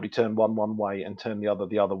 They'd probably turn one way and turn the other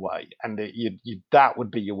way, and that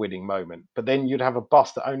would be your winning moment. But then you'd have a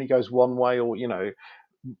bus that only goes one way, or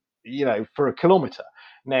for a kilometre.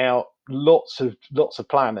 Now, lots of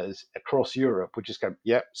planners across Europe would just go,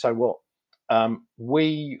 yep, so what?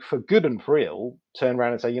 We, for good and for ill, turn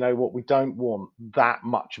around and say, you know what, we don't want that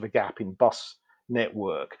much of a gap in bus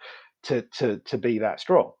network to be that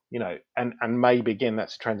strong, and maybe again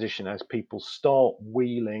that's a transition as people start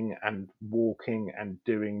wheeling and walking and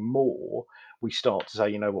doing more. We start to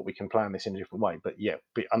say, what, we can plan this in a different way. But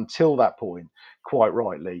until that point, quite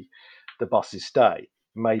rightly, the buses stay.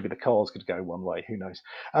 Maybe the cars could go one way. Who knows?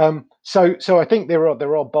 So I think there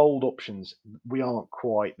are bold options. We aren't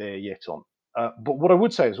quite there yet on. But what I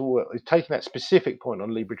would say is taking that specific point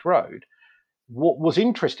on Lea Bridge Road. What was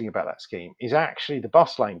interesting about that scheme is actually the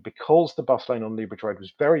bus lane, because the bus lane on Lea Bridge Road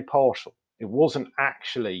was very partial. It wasn't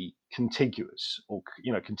actually contiguous or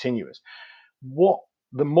continuous. What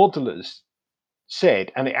the modelers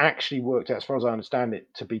said, and it actually worked out, as far as I understand it,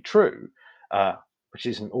 to be true, which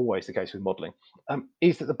isn't always the case with modelling,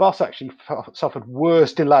 is that the bus actually suffered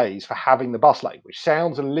worse delays for having the bus lane, which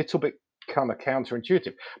sounds a little bit kind of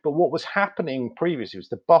counterintuitive. But what was happening previously was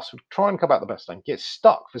the bus would try and come out the bus lane, get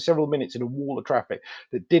stuck for several minutes in a wall of traffic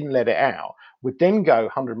that didn't let it out, would then go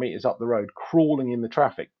 100 metres up the road, crawling in the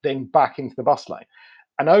traffic, then back into the bus lane.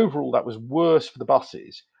 And overall, that was worse for the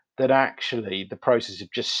buses than actually the process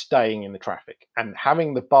of just staying in the traffic and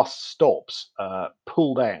having the bus stops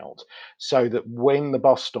pulled out so that when the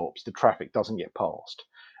bus stops, the traffic doesn't get past.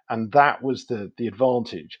 And that was the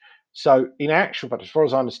advantage. So in actual fact, as far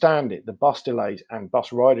as I understand it, the bus delays and bus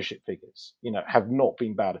ridership figures, have not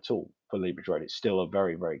been bad at all for Lea Bridge Road. It's still a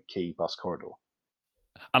very, very key bus corridor.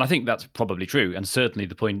 And I think that's probably true, and certainly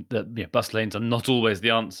the point that bus lanes are not always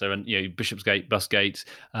the answer, and Bishopsgate bus gates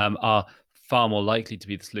are far more likely to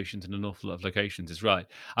be the solutions in an awful lot of locations is right.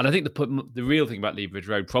 And I think the real thing about Lea Bridge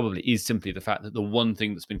Road probably is simply the fact that the one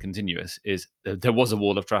thing that's been continuous is there was a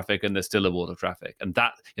wall of traffic and there's still a wall of traffic, and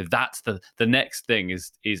that's the next thing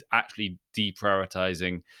is actually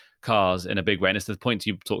deprioritizing cars in a big way. And it's the point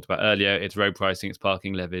you talked about earlier. It's road pricing, it's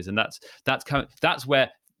parking levies, and that's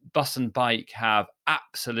where bus and bike have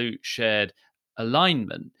absolute shared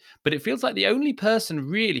alignment. But it feels like the only person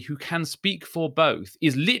really who can speak for both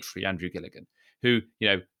is literally Andrew Gilligan, who,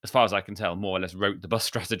 as far as I can tell, more or less wrote the bus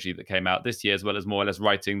strategy that came out this year, as well as more or less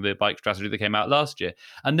writing the bike strategy that came out last year.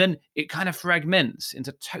 And then it kind of fragments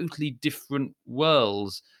into totally different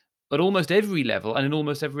worlds at almost every level and in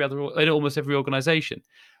almost every organization.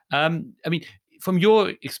 From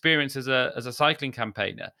your experience as a cycling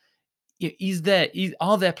campaigner,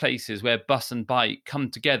 are there places where bus and bike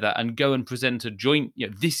come together and go and present a joint,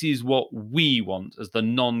 this is what we want as the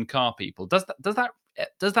non-car people? Does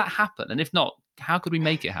that happen? And if not, how could we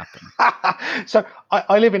make it happen? So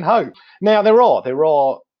I live in hope. Now there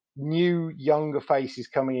are new younger faces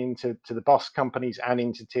coming into the bus companies and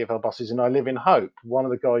into TfL buses, and I live in hope. One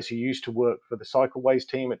of the guys who used to work for the Cycleways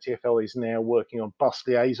team at TfL is now working on bus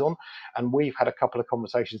liaison, and we've had a couple of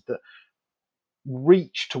conversations that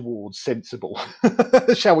reach towards sensible,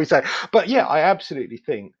 shall we say. But I absolutely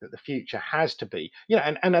think that the future has to be,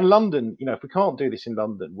 and in London, if we can't do this in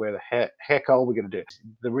London, where the heck are we going to do it?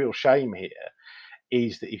 The real shame here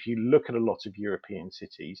is that if you look at a lot of European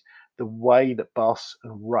cities, the way that bus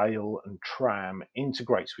and rail and tram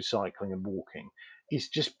integrates with cycling and walking is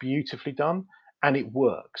just beautifully done, and it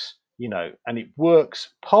works. And it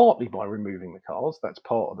works partly by removing the cars. That's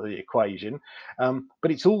part of the equation. But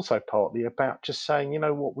it's also partly about just saying,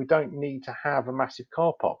 what, we don't need to have a massive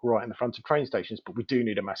car park right in the front of train stations, but we do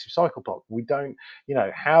need a massive cycle park. We don't,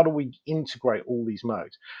 how do we integrate all these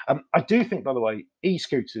modes? I do think, by the way,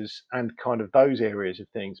 e-scooters and kind of those areas of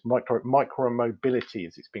things, micro mobility,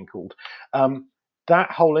 as it's been called,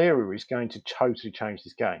 that whole area is going to totally change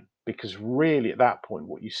this game, because really at that point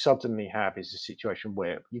what you suddenly have is a situation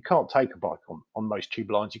where you can't take a bike on most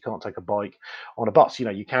tube lines, you can't take a bike on a bus.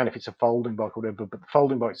 You can if it's a folding bike or whatever, but the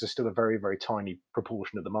folding bikes are still a very, very tiny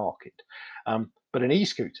proportion of the market. But an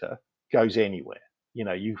e-scooter goes anywhere.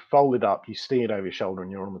 You fold it up, you steer it over your shoulder,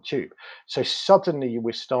 and you're on the tube. So suddenly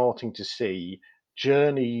we're starting to see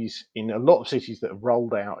journeys in a lot of cities that have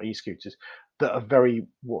rolled out e-scooters that are very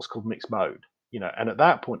what's called mixed mode. And at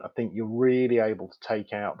that point, I think you're really able to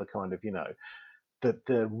take out the kind of,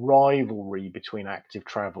 the rivalry between active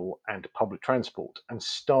travel and public transport, and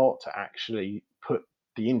start to actually put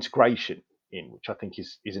the integration in, which I think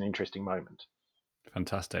is an interesting moment.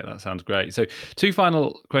 Fantastic. That sounds great. So 2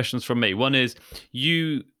 final questions from me. One is,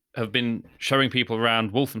 you have been showing people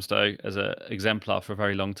around Walthamstow as an exemplar for a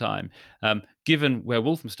very long time. Given where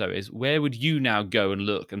Walthamstow is, where would you now go and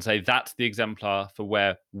look and say that's the exemplar for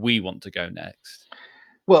where we want to go next?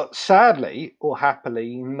 Well, sadly or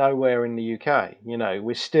happily, nowhere in the UK.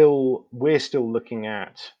 We're still looking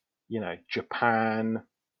at Japan,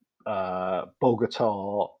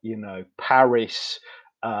 Bogota, Paris,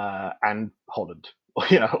 and Holland.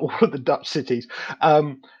 All of the Dutch cities.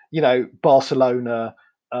 Barcelona.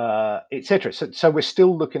 etc. So we're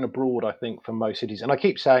still looking abroad, I think, for most cities. And I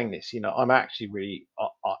keep saying this, I'm actually really,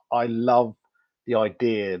 I love the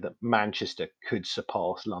idea that Manchester could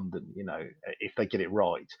surpass London, if they get it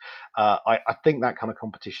right. I think that kind of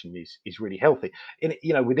competition is really healthy.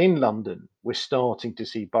 Within London, we're starting to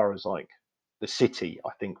see boroughs like the City, I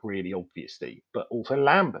think, really obviously, but also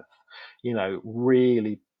Lambeth,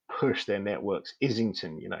 really push their networks.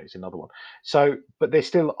 Islington, is another one. So, but they're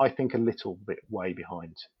still, I think, a little bit way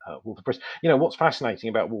behind Waltham Forest. What's fascinating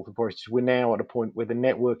about Waltham Forest is we're now at a point where the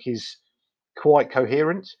network is quite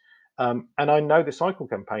coherent. And I know the cycle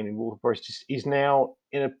campaign in Waltham Forest is now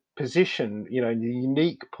in a position, in a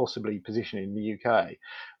unique, possibly position in the UK,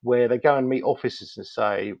 where they go and meet officers and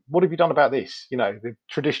say, "What have you done about this?" The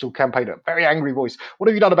traditional campaigner, very angry voice. "What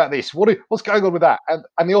have you done about this? What's going on with that?"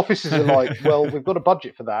 And the officers are like, "Well, we've got a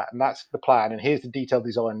budget for that, and that's the plan, and here's the detailed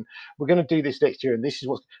design. We're going to do this next year, and this is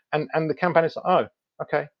what's." And the campaigners like, "Oh,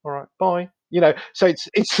 okay, all right, bye." So it's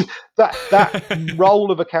that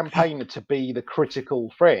role of a campaigner to be the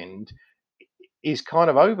critical friend is kind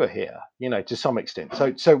of over here, to some extent.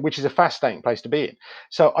 So which is a fascinating place to be in.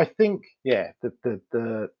 So I think, yeah,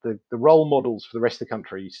 the role models for the rest of the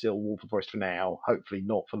country is still Waltham Forest for now, hopefully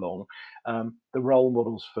not for long. The role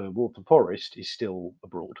models for Waltham Forest is still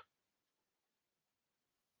abroad.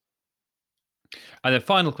 And then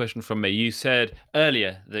final question from me. You said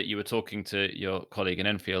earlier that you were talking to your colleague in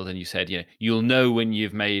Enfield and you said, you'll know when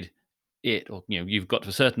you've made it, or, you've got to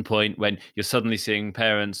a certain point when you're suddenly seeing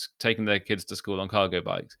parents taking their kids to school on cargo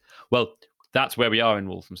bikes. Well, that's where we are in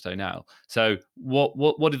Walthamstow now. So what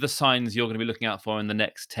are the signs you're going to be looking out for in the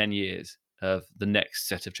next 10 years of the next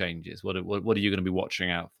set of changes? What are you going to be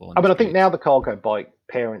watching out for? I think now the cargo bike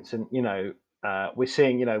parents, and we're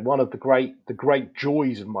seeing, one of the great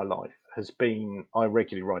joys of my life has been I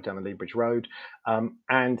regularly ride down the Lea Bridge Road,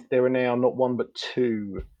 and there are now not one but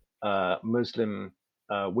two Muslim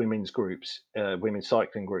women's groups, women's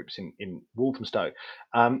cycling groups in Walthamstow,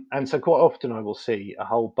 and so quite often I will see a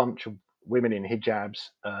whole bunch of women in hijabs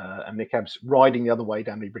and niqabs riding the other way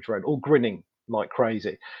down Lea Bridge Road, all grinning like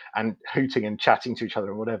crazy and hooting and chatting to each other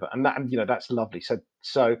and whatever, and that's lovely.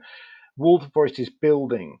 So Waltham Forest is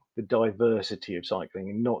building the diversity of cycling,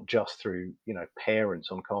 and not just through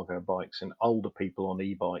parents on cargo bikes and older people on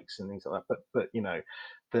e-bikes and things like that, but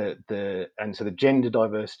the gender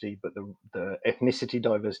diversity, but the ethnicity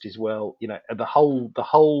diversity as well. The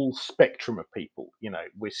whole spectrum of people.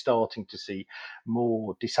 We're starting to see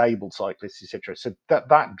more disabled cyclists, etc. So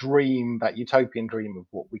that dream, that utopian dream of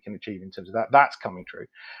what we can achieve in terms of that's coming true.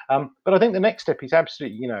 But I think the next step is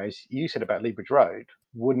absolutely, as you said about Lea Bridge Road.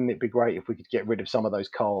 Wouldn't it be great if we could get rid of some of those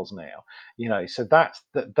cars now? So that's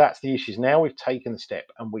the issues. Now we've taken the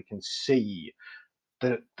step and we can see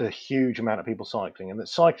the huge amount of people cycling, and that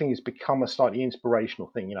cycling has become a slightly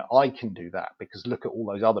inspirational thing. I can do that because look at all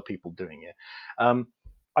those other people doing it.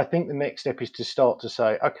 I think the next step is to start to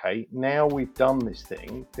say, okay, now we've done this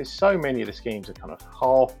thing. There's so many of the schemes are kind of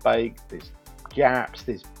half-baked. There's gaps.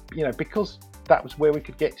 There's because that was where we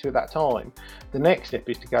could get to at that time. The next step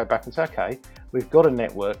is to go back and say, okay, we've got a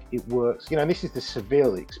network, it works. And this is the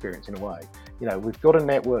Seville experience in a way. We've got a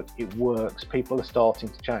network, it works. People are starting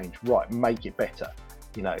to change. Right, make it better.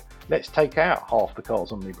 Let's take out half the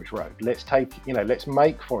cars on Lea Bridge Road. Let's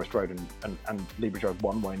make Forest Road and Lea Bridge Road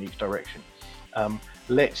one way in each direction.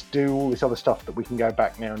 Let's do all this other stuff that we can go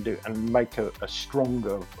back now and do, and make a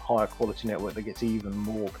stronger, higher quality network that gets even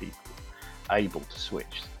more people able to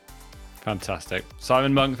switch. Fantastic.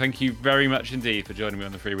 Simon Munk, thank you very much indeed for joining me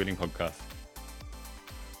on the Freewheeling Podcast.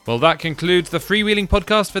 Well, that concludes the Freewheeling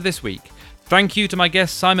Podcast for this week. Thank you to my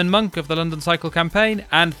guest Simon Munk of the London Cycle Campaign,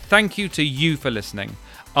 and thank you to you for listening.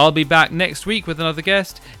 I'll be back next week with another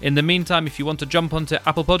guest. In the meantime, if you want to jump onto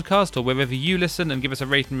Apple Podcast or wherever you listen and give us a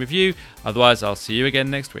rate and review, otherwise I'll see you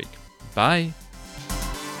again next week. Bye.